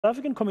The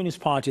African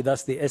Communist Party,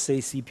 that's the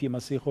SACP,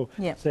 Mashilo,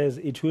 says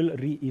it will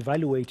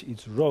re-evaluate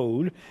its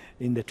role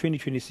in the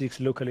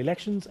 2026 local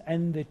elections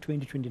and the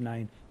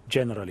 2029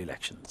 general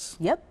elections.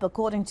 Yep,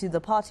 according to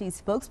the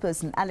party's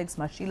spokesperson, Alex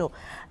Mashilo,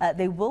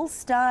 they will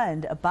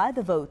stand by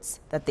the votes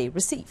that they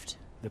received.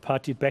 The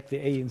party backed the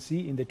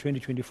ANC in the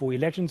 2024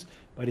 elections,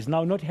 but is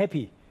now not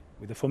happy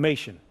with the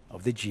formation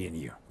of the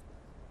GNU.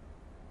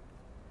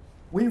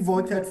 We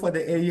voted for the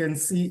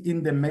ANC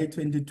in the May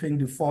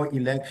 2024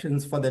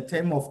 elections for the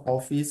term of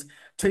office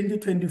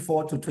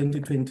 2024 to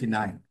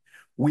 2029.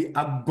 We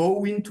are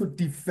going to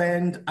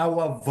defend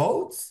our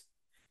votes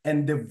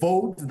and the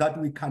votes that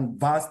we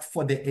canvassed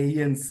for the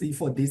ANC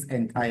for this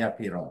entire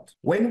period.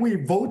 When we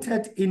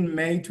voted in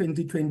May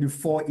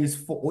 2024,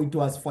 it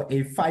was for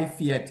a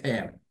 5-year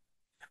term.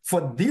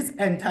 For this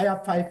entire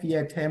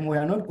 5-year term, we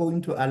are not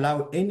going to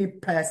allow any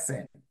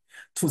person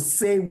to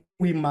say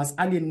we must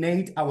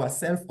alienate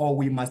ourselves or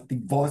we must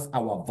divorce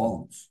our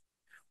votes.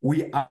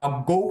 We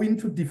are going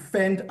to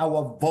defend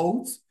our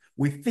votes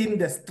within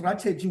the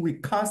strategy we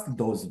cast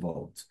those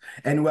votes.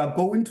 And we are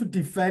going to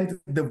defend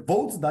the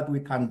votes that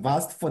we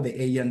canvassed for the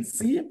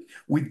ANC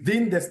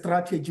within the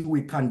strategy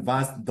we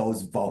canvassed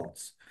those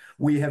votes.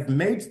 We have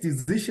made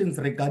decisions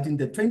regarding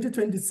the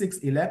 2026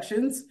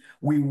 elections.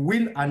 We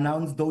will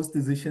announce those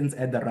decisions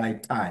at the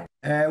right time.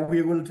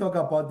 We will talk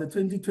about the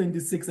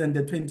 2026 and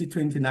the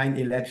 2029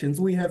 elections.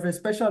 We have a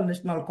special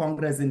National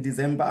Congress in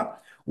December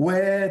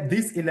where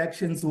these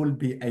elections will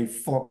be a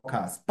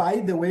focus.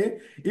 By the way,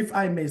 if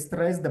I may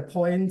stress the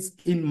points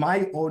in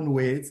my own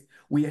words,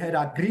 we had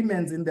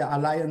agreements in the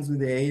alliance with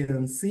the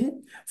ANC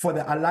for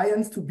the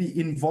alliance to be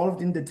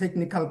involved in the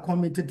technical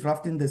committee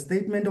drafting the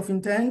statement of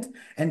intent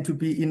and to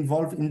be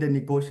involved in the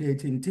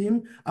negotiating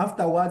team.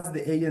 Afterwards,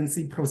 the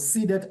ANC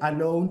proceeded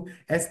alone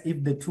as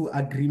if the two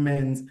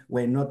agreements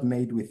were not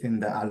made within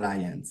the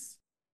alliance.